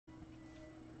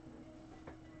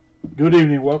Good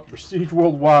evening, welcome to Prestige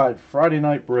Worldwide Friday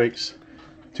Night Breaks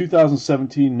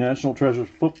 2017 National Treasures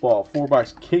Football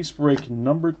 4-box case break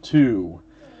number 2.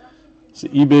 It's the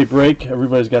eBay break.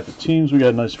 Everybody's got the teams. We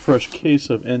got a nice fresh case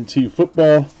of NT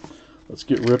football. Let's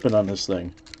get ripping on this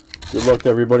thing. Good luck to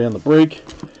everybody on the break.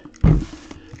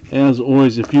 As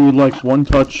always, if you would like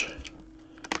one-touch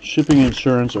shipping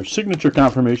insurance or signature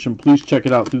confirmation, please check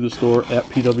it out through the store at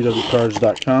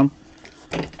pwwcards.com.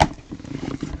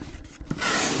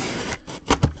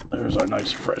 There's our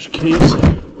nice fresh case.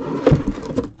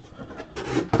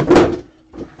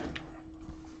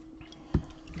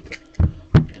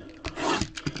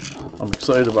 I'm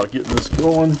excited about getting this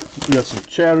going. We got some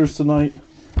chatters tonight.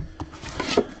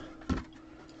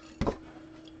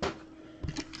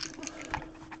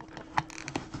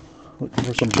 Looking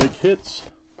for some big hits.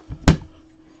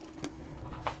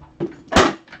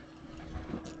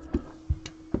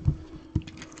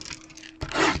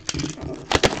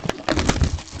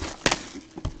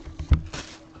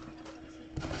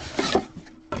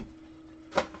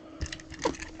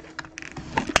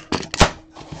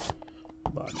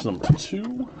 Box number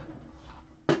 2.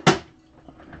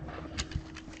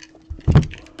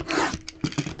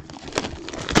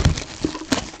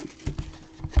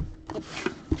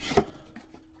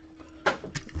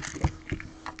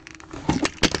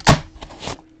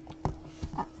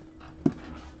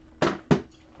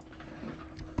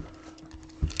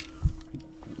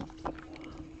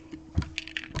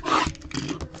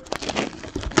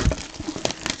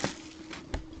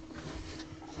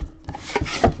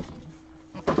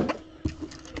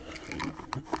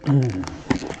 All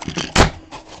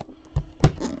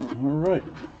right.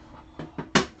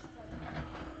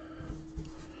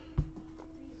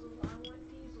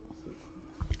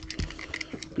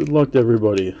 Good luck to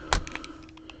everybody.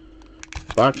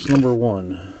 Box number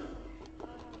 1.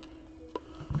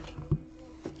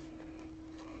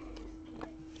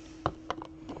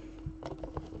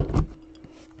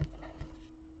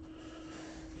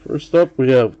 First up,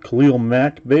 we have Khalil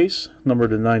Mack base, number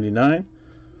to 99.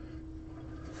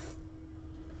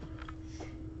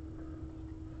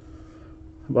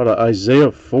 About an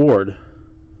Isaiah Ford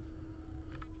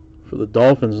for the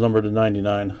Dolphins, number to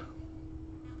 99.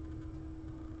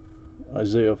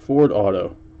 Isaiah Ford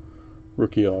auto,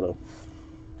 rookie auto.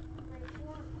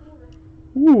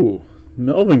 Ooh,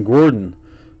 Melvin Gordon,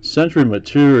 Century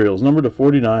Materials, number to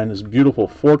 49. This beautiful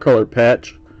 4-color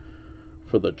patch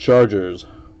for the Chargers.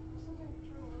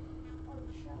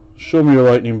 Show me your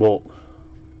lightning bolt.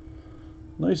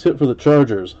 Nice hit for the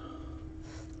Chargers.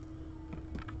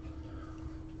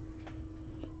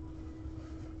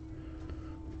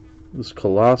 This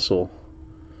colossal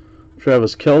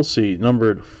Travis Kelce,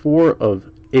 numbered 4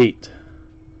 of 8.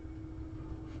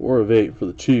 4 of 8 for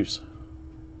the Chiefs.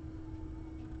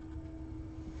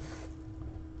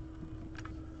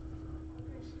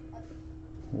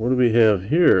 What do we have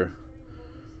here?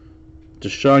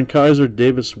 Deshaun Kaiser,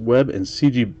 Davis Webb, and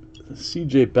C.J.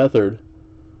 Beathard.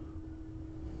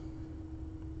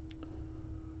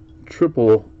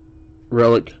 Triple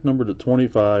relic, number to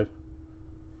 25.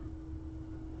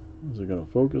 Is it going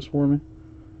to focus for me?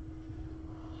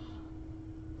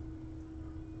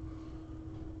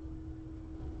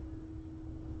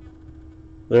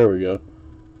 There we go.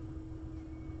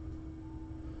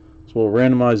 So we'll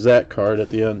randomize that card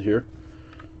at the end here.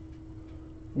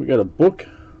 We got a book,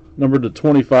 number to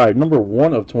 25, number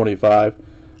 1 of 25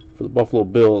 for the Buffalo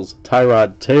Bills,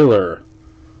 Tyrod Taylor.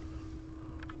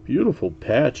 Beautiful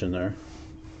patch in there.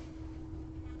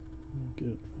 Get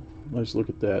a nice look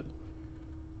at that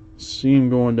seam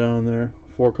going down there.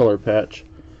 4-color patch,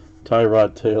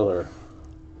 Tyrod Taylor.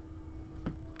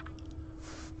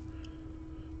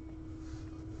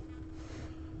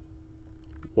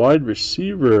 Wide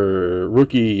receiver,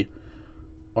 rookie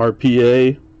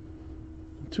RPA.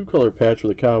 2-color patch for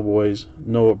the Cowboys,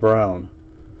 Noah Brown.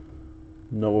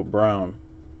 Noah Brown.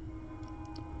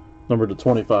 Number to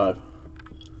 25.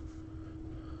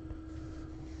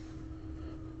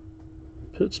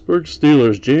 Pittsburgh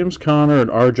Steelers, James Conner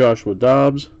and R. Joshua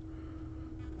Dobbs.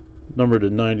 Number to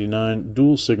 99,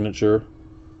 dual signature.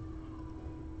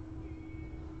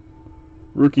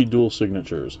 Rookie dual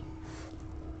signatures.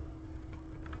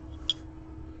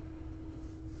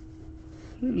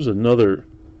 Here's another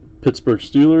Pittsburgh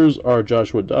Steelers, R.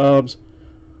 Joshua Dobbs.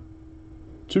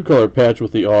 2-color patch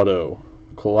with the auto,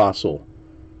 colossal.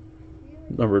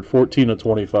 Numbered 14 of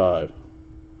 25.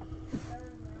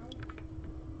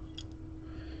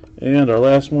 And our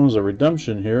last one is a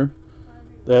redemption here.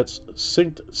 That's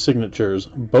synced signatures.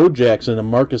 Bo Jackson and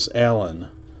Marcus Allen.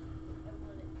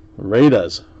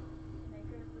 Raiders.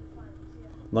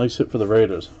 Nice hit for the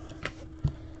Raiders.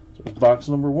 So box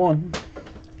number 1.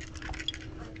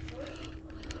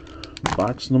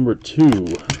 Box number 2.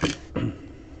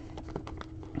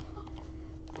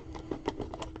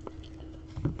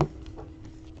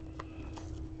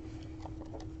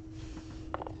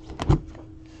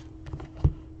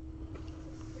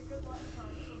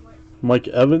 Mike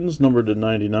Evans, numbered to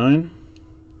 99.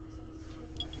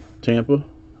 Tampa.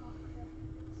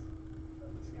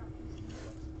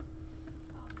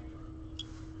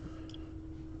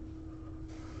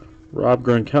 Rob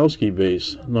Gronkowski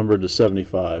base, numbered to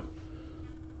 75.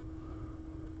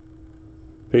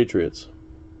 Patriots.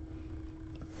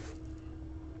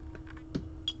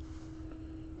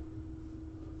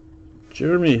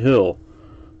 Jeremy Hill,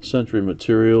 Century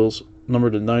Materials,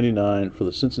 numbered to 99 for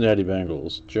the Cincinnati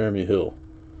Bengals. Jeremy Hill.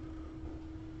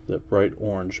 That bright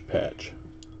orange patch.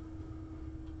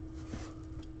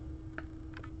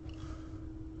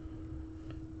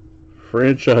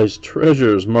 Franchise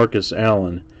Treasures, Marcus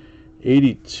Allen.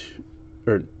 82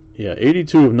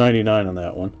 of 99 on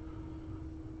that one.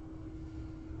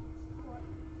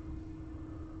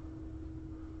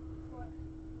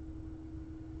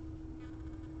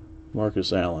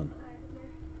 Marcus Allen.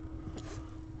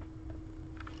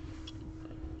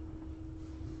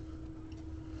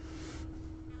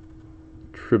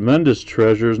 Tremendous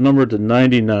Treasures, numbered to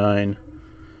 99.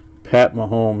 Pat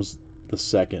Mahomes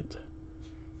II,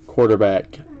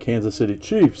 quarterback, Kansas City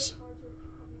Chiefs.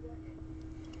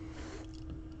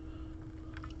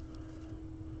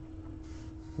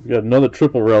 We've got another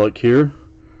triple relic here.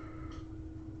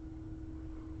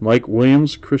 Mike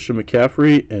Williams, Christian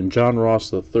McCaffrey, and John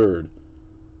Ross III.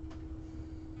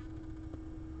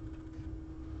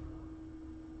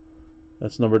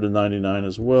 That's numbered to 99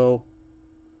 as well.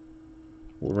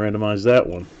 We'll randomize that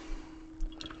one.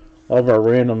 All of our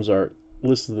randoms are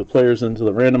listed the players into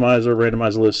the randomizer.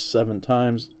 Randomizer list 7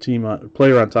 times.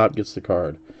 Player on top gets the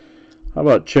card. How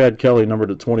about Chad Kelly, numbered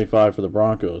to 25 for the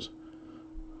Broncos?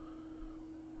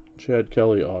 Chad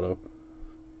Kelly auto.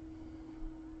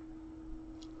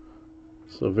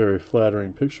 It's a very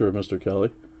flattering picture of Mr. Kelly.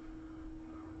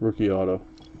 Rookie auto.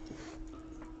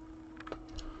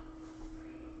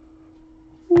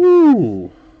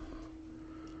 Woo!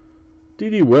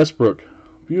 D.D. Westbrook.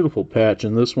 Beautiful patch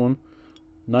in this one.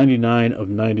 99 of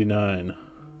 99.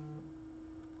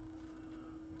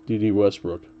 D.D.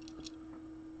 Westbrook.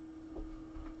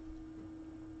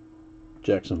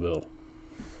 Jacksonville.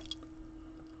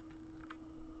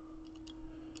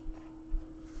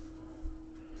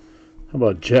 How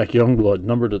about Jack Youngblood,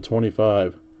 numbered to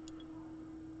 25?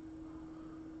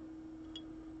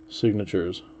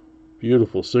 Signatures.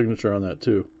 Beautiful signature on that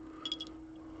too.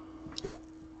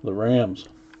 The Rams.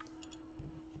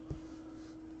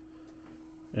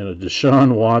 And a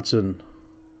Deshaun Watson.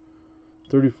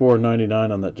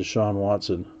 34.99 on that Deshaun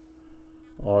Watson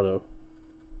auto.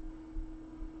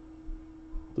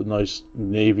 The nice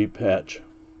navy patch.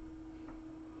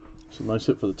 It's a nice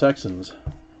hit for the Texans.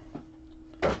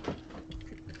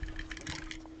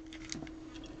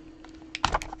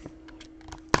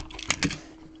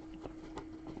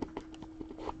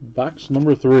 Box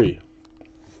number 3.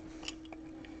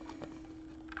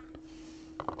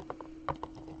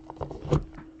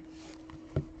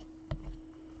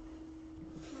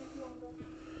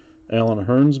 Allen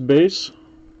Hurns base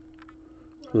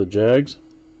for the Jags.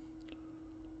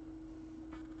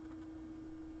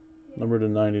 Numbered to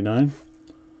 99.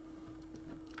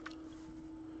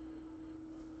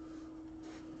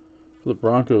 For the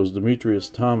Broncos, Demetrius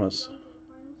Thomas,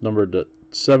 numbered to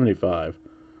 75.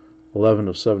 11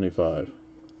 of 75.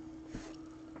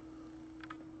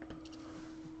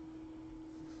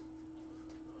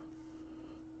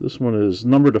 This one is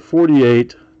numbered to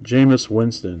 48, Jameis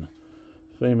Winston.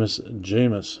 Famous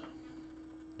Jameis.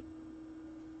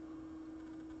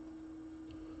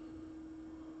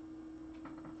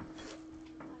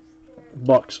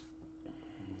 Bucks.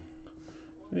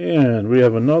 And we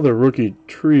have another rookie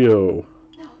trio.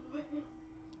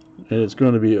 And it's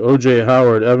going to be O.J.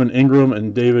 Howard, Evan Ingram,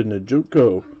 and David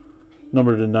Njoku,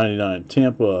 numbered to 99.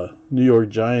 Tampa, New York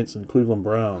Giants, and Cleveland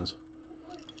Browns.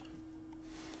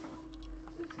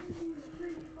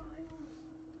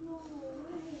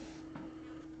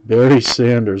 Barry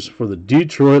Sanders for the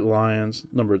Detroit Lions,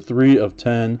 numbered 3 of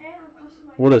 10.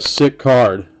 What a sick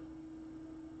card.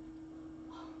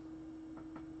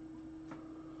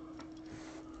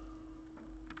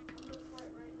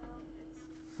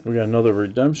 We got another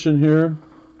redemption here.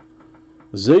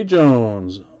 Zay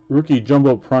Jones, rookie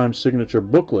jumbo prime signature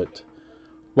booklet.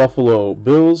 Buffalo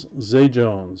Bills, Zay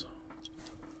Jones.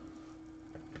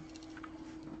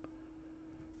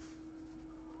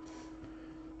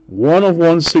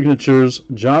 1/1 signatures,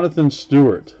 Jonathan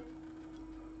Stewart.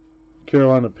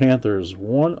 Carolina Panthers,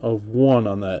 1/1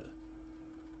 on that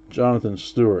Jonathan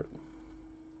Stewart.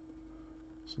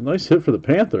 It's a nice hit for the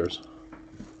Panthers.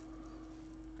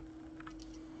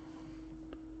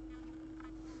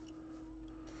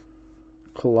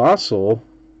 Colossal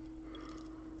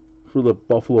for the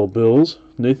Buffalo Bills,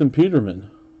 Nathan Peterman,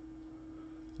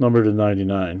 numbered to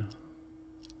 99.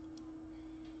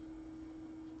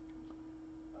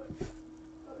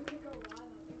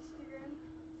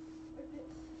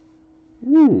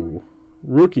 Ooh,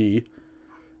 rookie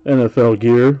NFL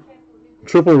gear,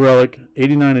 triple relic,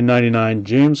 89 and 99,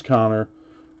 James Conner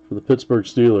for the Pittsburgh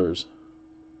Steelers.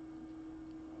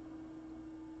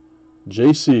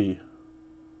 JC.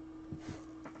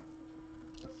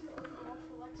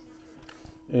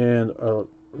 And a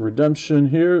redemption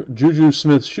here, Juju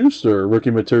Smith-Schuster,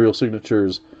 rookie material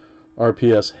signatures,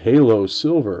 RPS Halo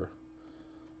Silver.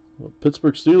 The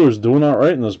Pittsburgh Steelers doing all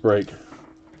right in this break.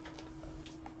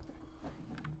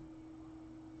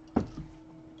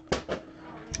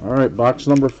 All right, box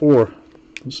number 4.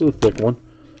 This is a thick one.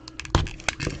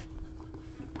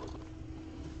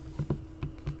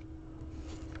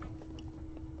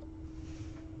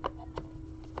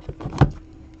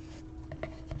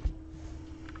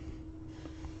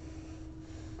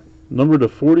 Number to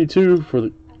 42 for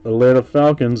the Atlanta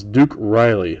Falcons, Duke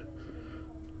Riley.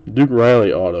 Duke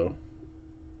Riley auto.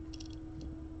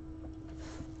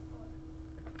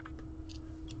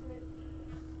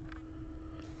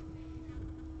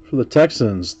 For the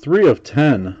Texans,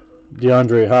 3/10,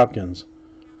 DeAndre Hopkins.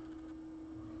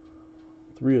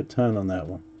 3/10 on that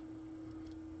one.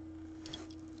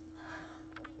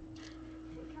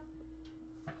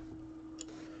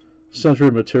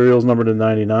 Century Materials, number to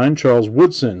 99, Charles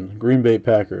Woodson, Green Bay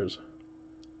Packers.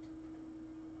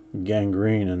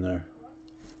 Gangrene in there.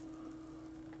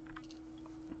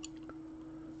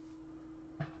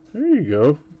 There you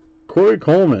go. Corey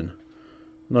Coleman.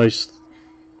 Nice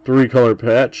 3-color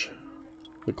patch.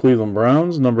 The Cleveland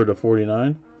Browns, number to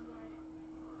 49.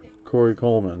 Corey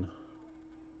Coleman.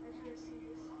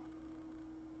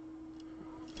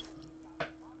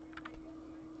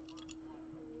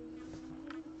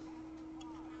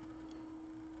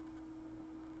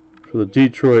 For the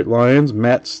Detroit Lions,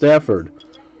 Matt Stafford,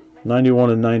 91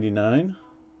 and 99.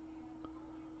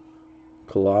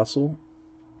 Colossal.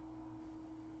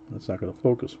 That's not going to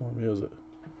focus for me, is it?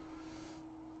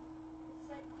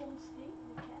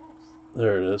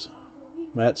 There it is.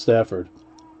 Matt Stafford.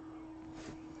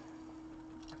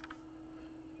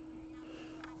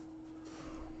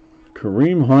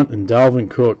 Kareem Hunt and Dalvin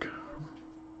Cook.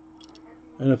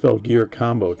 NFL gear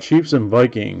combo. Chiefs and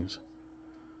Vikings.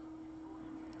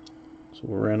 So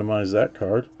we'll randomize that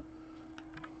card.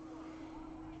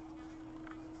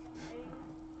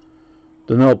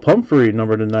 Donnell Pumphrey,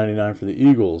 number to 99 for the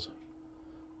Eagles.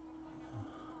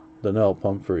 Donnell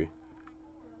Pumphrey.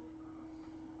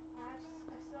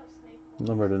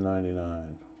 Number to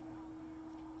 99.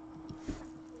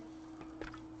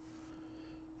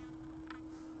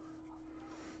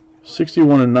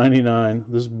 $61 and 99.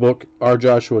 This book, R.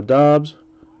 Joshua Dobbs.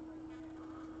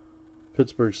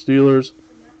 Pittsburgh Steelers.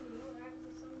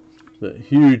 The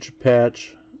huge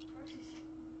patch.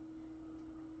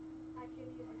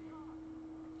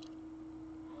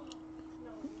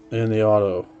 And the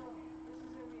auto.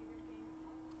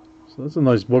 So that's a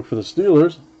nice book for the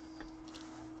Steelers.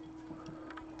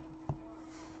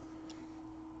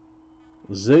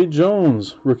 Zay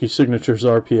Jones, rookie signatures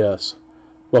RPS.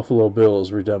 Buffalo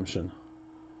Bills redemption.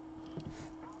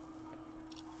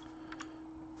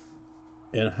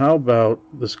 And how about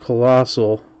this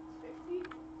colossal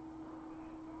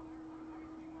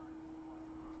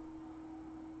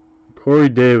Corey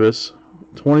Davis,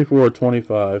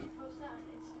 24/25.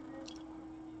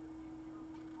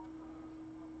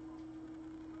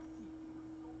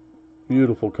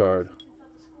 Beautiful card.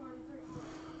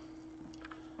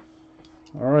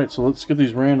 Alright, so let's get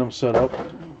these randoms set up.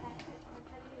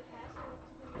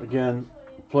 Again,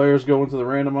 players go into the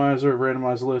randomizer,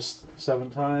 randomize list 7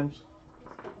 times.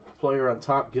 Player on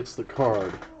top gets the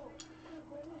card.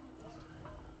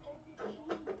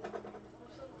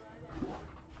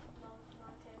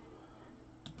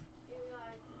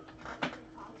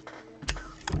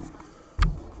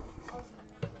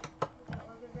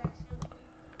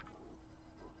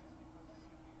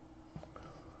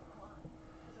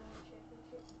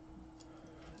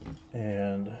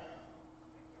 And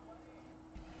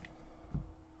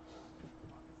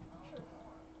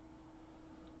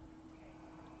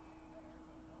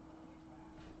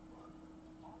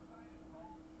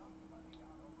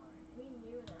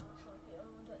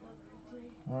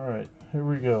all Alright, here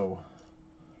we go.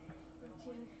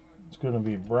 It's going to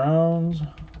be Browns,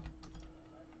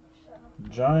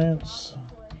 Giants,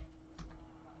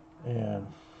 and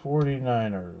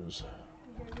 49ers.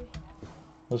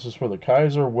 This is for the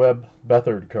Kaiser Webb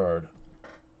Beathard card.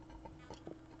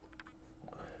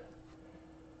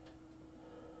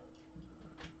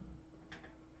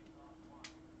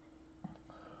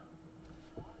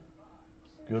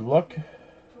 Good luck.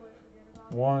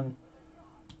 1,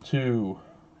 2,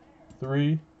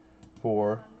 3,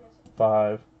 4,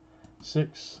 5,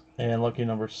 6, and lucky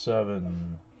number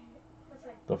 7.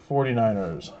 The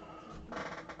 49ers.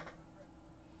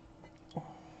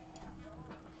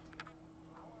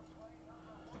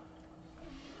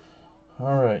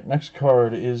 Alright, next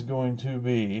card is going to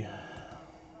be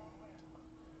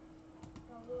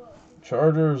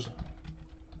Chargers,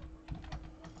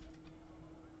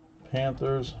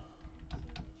 Panthers,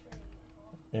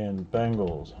 and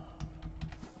Bengals.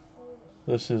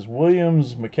 This is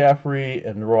Williams, McCaffrey,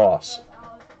 and Ross.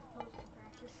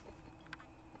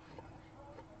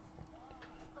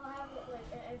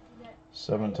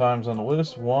 7 times on the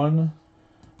list. 1,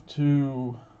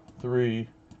 2, 3,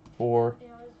 4,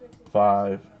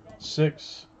 5,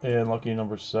 6, and lucky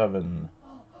number 7.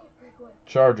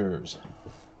 Chargers.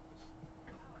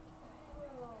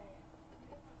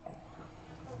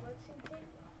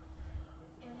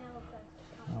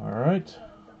 Alright.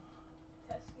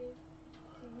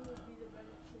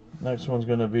 Next one's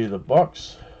going to be the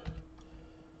Bucks,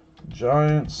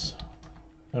 Giants,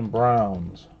 and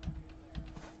Browns.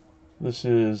 This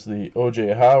is the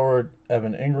O.J. Howard,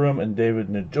 Evan Ingram, and David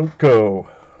Njoku.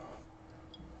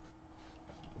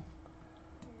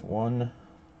 1,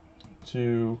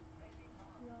 2,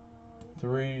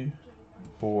 3,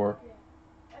 4,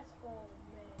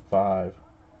 5,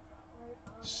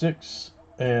 6,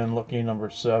 and lucky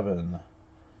number 7.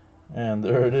 And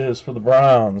there it is for the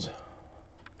Browns.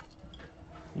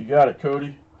 You got it,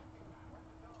 Cody.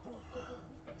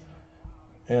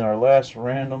 And our last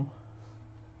random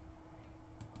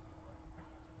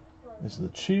is the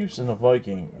Chiefs and the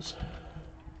Vikings.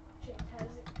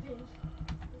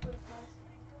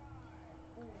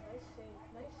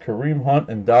 Kareem Hunt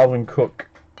and Dalvin Cook.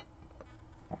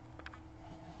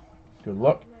 Good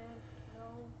luck.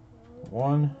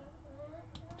 1,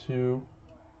 2,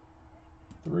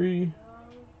 3,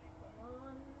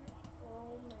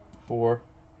 4,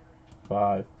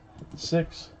 5,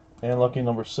 6, and lucky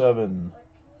number 7,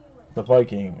 the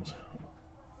Vikings.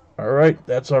 Alright,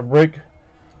 that's our break.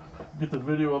 Get the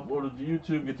video uploaded to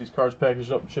YouTube, get these cards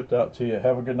packaged up and shipped out to you.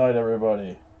 Have a good night,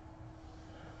 everybody.